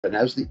And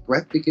as the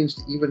breath begins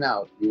to even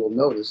out, you will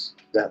notice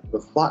that the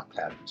thought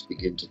patterns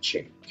begin to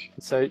change.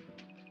 So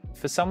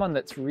for someone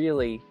that's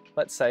really,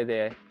 let's say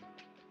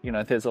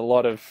there's a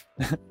lot of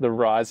the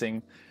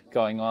rising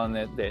going on,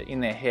 they're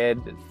in their head,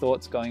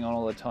 thoughts going on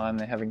all the time,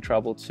 they're having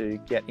trouble to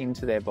get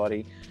into their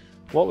body,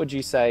 what would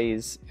you say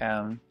is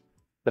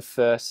the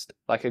first,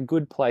 like a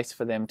good place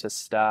for them to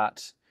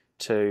start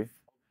to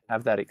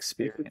have that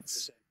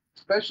experience?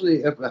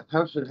 Especially if a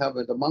person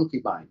has a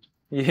monkey mind,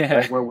 Yeah.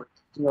 right? Where we're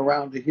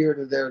around to here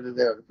to there to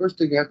there. The first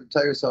thing you have to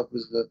tell yourself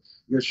is that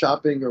you're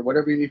shopping or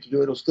whatever you need to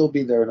do, it'll still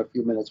be there in a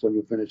few minutes when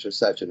you finish your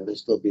session. It'll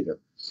still be there.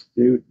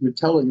 You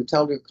tell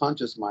your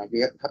conscious mind,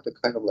 you have to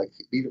kind of like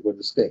beat it with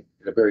a stick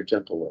in a very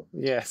gentle way.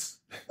 Yes.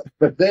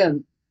 But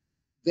then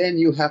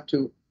you have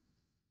to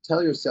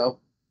tell yourself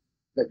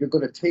that you're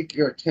going to take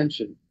your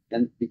attention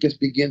and just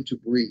begin to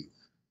breathe.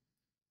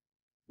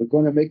 We're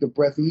going to make the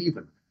breath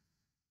even.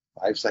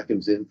 5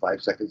 seconds in,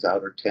 5 seconds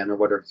out, or 10, or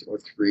whatever, or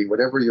 3,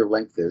 whatever your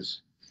length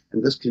is.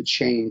 And this can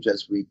change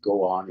as we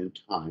go on in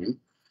time.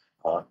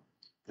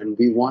 And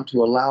we want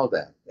to allow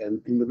that.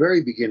 And in the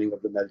very beginning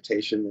of the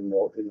meditation, in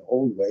the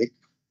old way,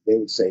 they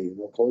would say,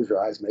 close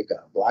your eyes, make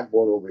a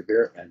blackboard over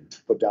here, and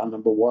put down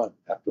number 1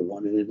 after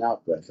 1 in and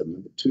out breath, and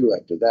number 2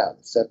 after that,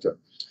 etc.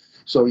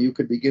 So you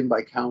could begin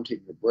by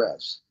counting your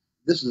breaths.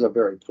 This is a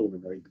very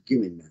preliminary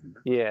beginning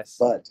manner. Yes.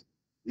 But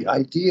the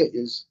idea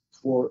is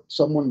for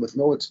someone with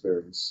no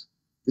experience,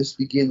 this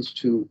begins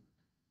to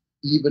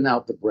even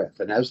out the breath.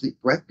 And as the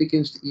breath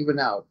begins to even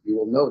out, you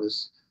will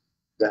notice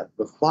that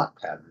the thought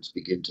patterns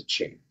begin to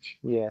change.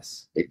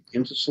 Yes. They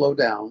begin to slow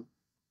down,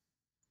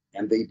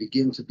 and they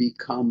begin to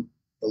become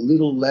a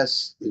little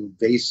less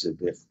invasive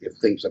if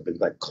things have been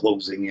like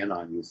closing in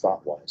on you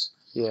thought-wise.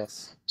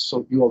 Yes.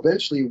 So you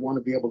eventually want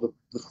to be able to,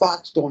 the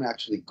thoughts don't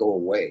actually go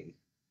away,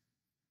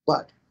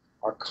 but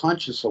our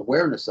conscious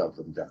awareness of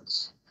them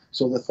does.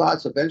 So the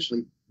thoughts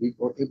eventually, we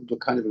are able to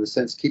kind of, in a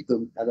sense, keep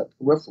them at a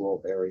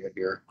peripheral area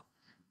here,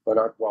 but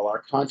while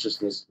our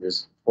consciousness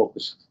is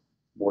focused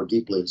more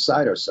deeply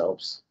inside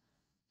ourselves.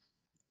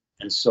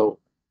 And so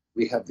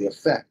we have the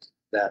effect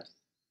that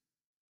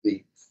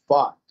the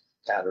thought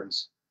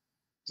patterns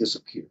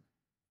disappear.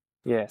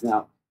 Yes.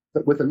 Now,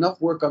 with enough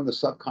work on the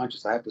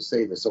subconscious, I have to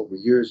say this, over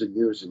years and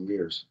years and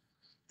years,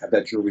 I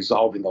bet you're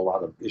resolving a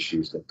lot of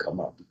issues that come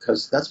up,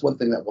 because that's one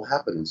thing that will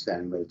happen in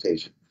standing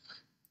meditation.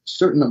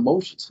 Certain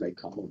emotions may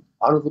come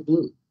out of the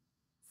blue,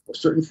 or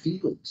certain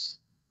feelings,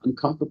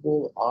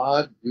 uncomfortable,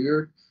 odd,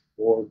 weird,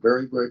 or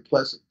very, very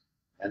pleasant.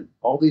 And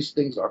all these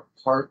things are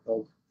part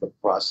of the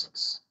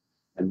process.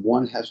 And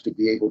one has to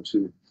be able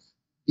to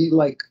be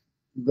like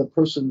the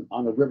person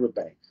on a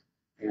riverbank.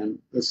 And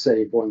let's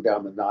say going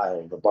down the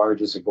Nile, the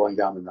barges are going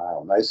down the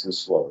Nile, nice and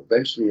slow.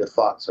 Eventually your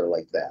thoughts are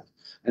like that.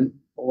 And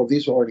or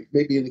these are already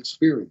maybe an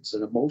experience,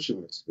 an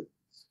emotional experience.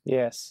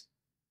 Yes.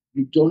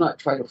 You do not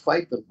try to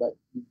fight them, but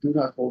you do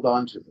not hold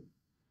on to them.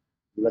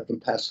 You let them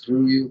pass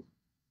through you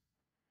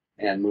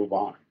and move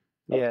on.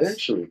 Yes.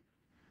 Eventually,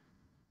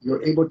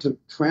 you're able to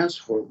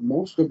transfer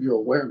most of your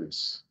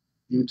awareness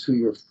into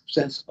your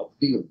sense of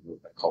feeling, what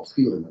I call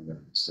feeling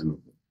awareness.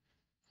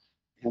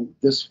 And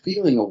this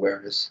feeling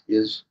awareness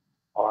is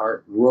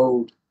our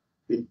road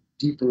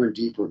deeper and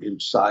deeper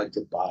inside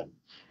the body.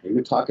 And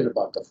you're talking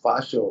about the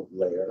fascial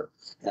layer,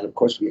 and of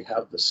course we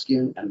have the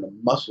skin and the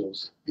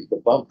muscles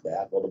above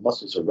that. Well, the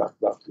muscles are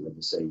roughly in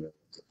the same area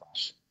as the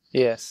fascia.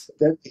 Yes.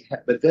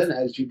 But then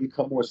as you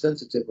become more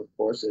sensitive, of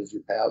course, as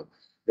you have,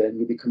 then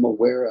you become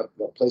aware of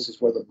the places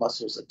where the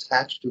muscles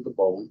attach to the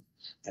bone,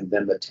 and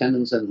then the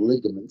tendons and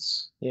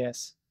ligaments.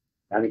 Yes.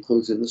 That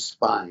includes in the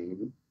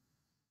spine.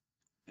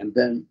 And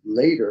then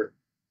later,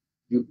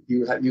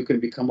 you can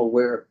become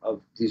aware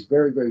of these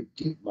very, very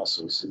deep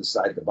muscles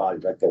inside the body,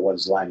 like the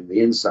ones lining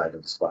the inside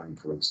of the spine,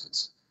 for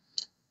instance.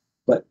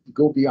 But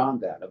go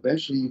beyond that.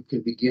 Eventually, you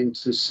can begin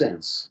to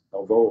sense,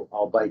 although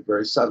albeit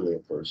very subtly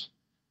at first,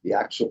 the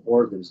actual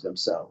organs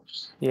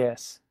themselves.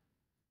 Yes.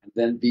 And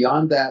then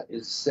beyond that,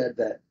 it's said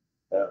that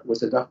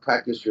with enough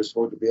practice, you're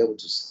supposed to be able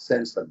to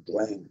sense the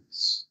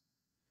glands.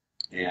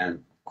 And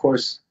of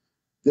course,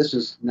 this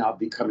is now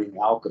becoming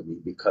alchemy,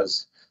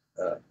 because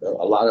a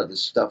lot of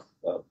this stuff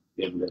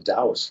in the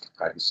Taoist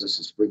practices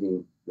is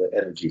bringing the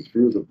energy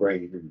through the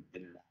brain and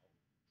in and out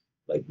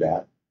like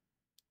that.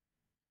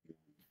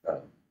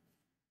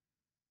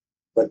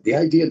 But the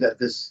idea that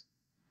this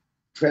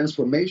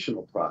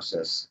transformational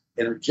process,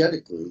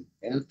 energetically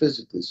and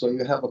physically, so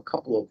you have a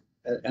couple of,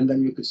 and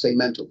then you could say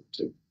mentally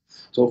too.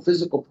 So a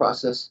physical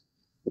process,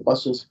 the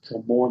muscles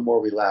become more and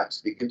more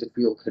relaxed, begin to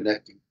feel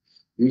connecting.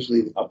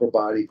 Usually the upper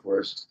body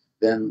first,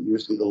 then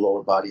usually the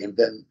lower body, and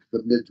then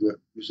the midriff,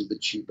 usually the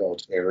chi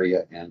belt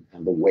area, and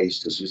the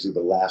waist is usually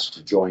the last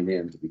to join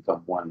in to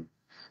become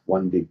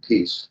one big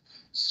piece.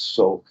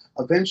 So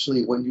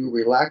eventually, when you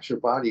relax your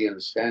body in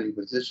a standing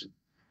position,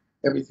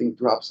 everything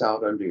drops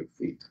out under your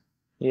feet.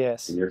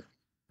 Yes. And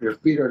your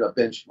feet are the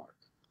benchmark.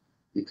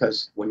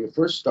 Because when you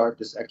first start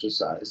this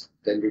exercise,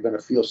 then you're going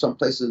to feel some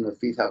places in the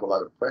feet have a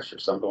lot of pressure,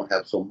 some don't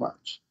have so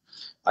much.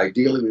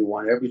 Ideally, we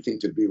want everything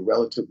to be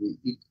relatively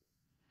equal.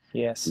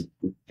 Yes.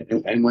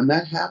 And when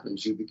that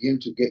happens, you begin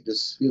to get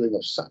this feeling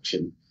of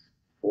suction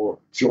or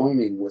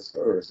joining with the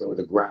earth or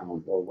the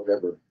ground or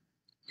whatever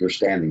you're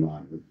standing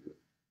on,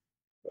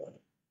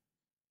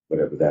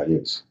 whatever that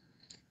is.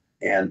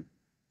 And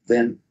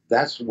then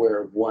that's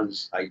where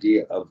one's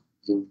idea of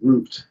the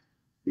root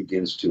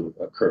begins to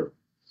occur.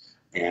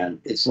 And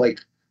it's like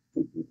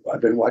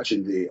I've been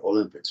watching the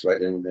Olympics,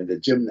 right? And then the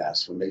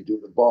gymnasts, when they do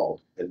the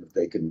ball, and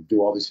they can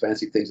do all these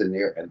fancy things in the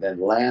air and then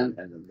land,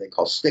 and then they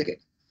call stick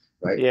it,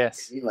 right?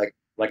 Yes. I mean,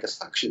 like a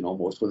suction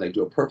almost when they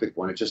do a perfect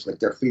one. It's just like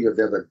their feet are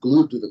there, they're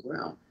glued to the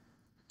ground.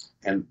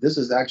 And this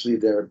is actually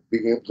their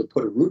being able to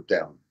put a root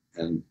down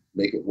and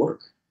make it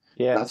work.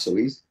 Not Yes. so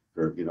easy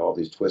for all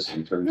these twists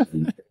and turns.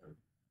 And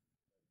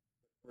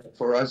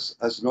for us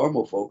as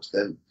normal folks,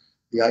 then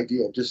the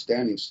idea of just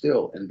standing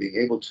still and being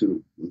able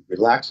to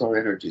relax our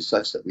energy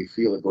such that we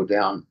feel it go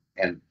down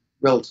and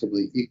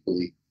relatively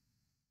equally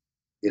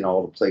in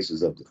all the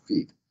places of the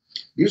feet.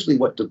 Usually,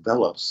 what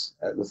develops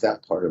with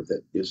that part of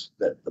it is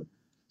that the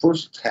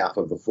first half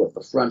of the foot,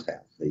 the front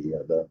half,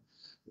 the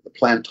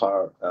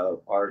plantar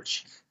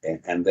arch,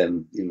 and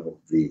then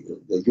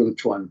the Yung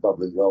Chuan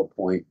bubbling well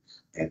point,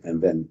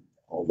 and then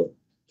all the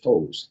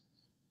toes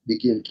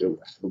begin to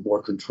have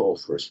more control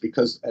first.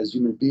 Because as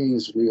human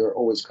beings, we are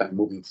always kind of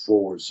moving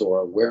forward, so our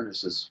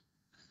awareness is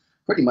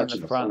pretty In much the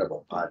in the front front. of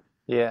our body.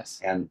 Yes.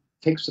 And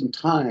take some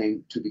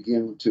time to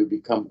begin to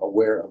become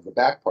aware of the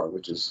back part,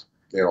 which is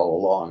there all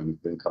along.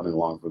 We've been coming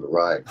along for the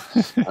ride,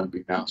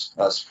 unbeknownst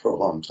to us for a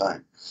long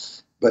time.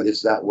 But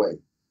it's that way.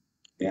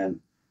 And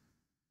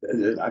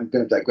I'm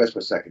going to digress for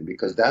a second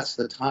because that's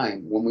the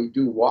time when we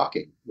do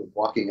walking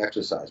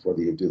exercise,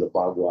 whether you do the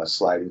Bagua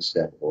sliding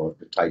step or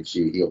the Tai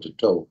Chi heel to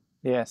toe.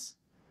 Yes.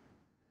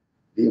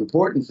 The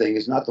important thing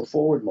is not the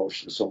forward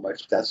motion so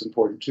much. That's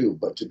important too,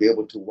 but to be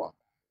able to walk.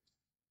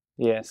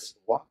 Yes.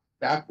 Walk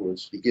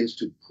backwards begins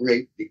to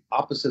create the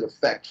opposite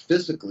effect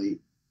physically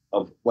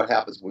of what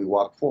happens when we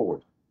walk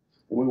forward.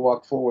 When we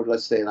walk forward,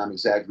 let's say, and I'm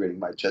exaggerating,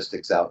 my chest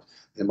sticks out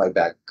and my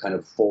back kind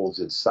of folds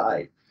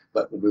inside.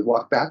 But when we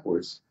walk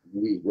backwards,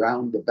 we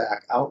round the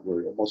back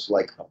outward, almost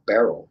like a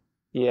barrel,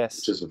 which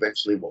Yes. is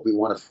eventually what we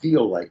want to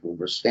feel like when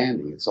we're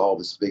standing. It's all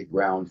this big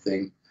round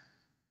thing.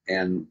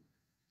 And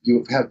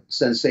you have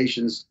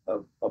sensations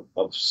of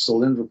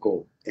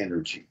cylindrical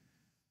energy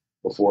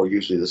before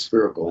usually the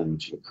spherical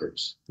energy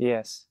occurs.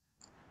 Yes.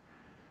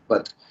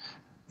 But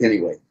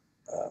anyway,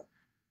 uh,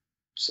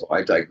 so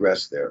I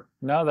digress there.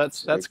 No,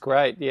 Sorry. that's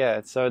great.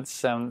 Yeah. So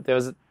it's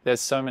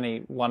there's so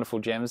many wonderful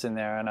gems in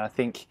there, and I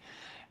think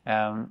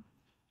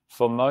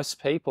for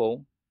most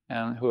people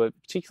who are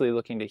particularly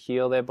looking to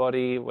heal their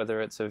body,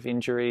 whether it's of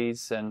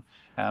injuries and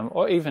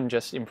or even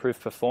just improve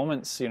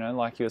performance,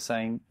 like you were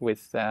saying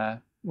with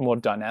more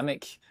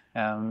dynamic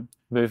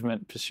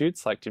movement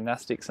pursuits like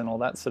gymnastics and all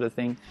that sort of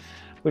thing,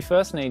 we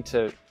first need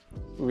to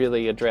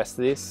really address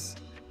this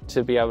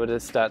to be able to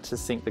start to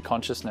sink the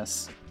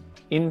consciousness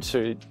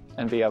into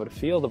and be able to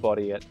feel the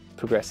body at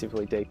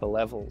progressively deeper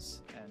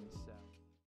levels.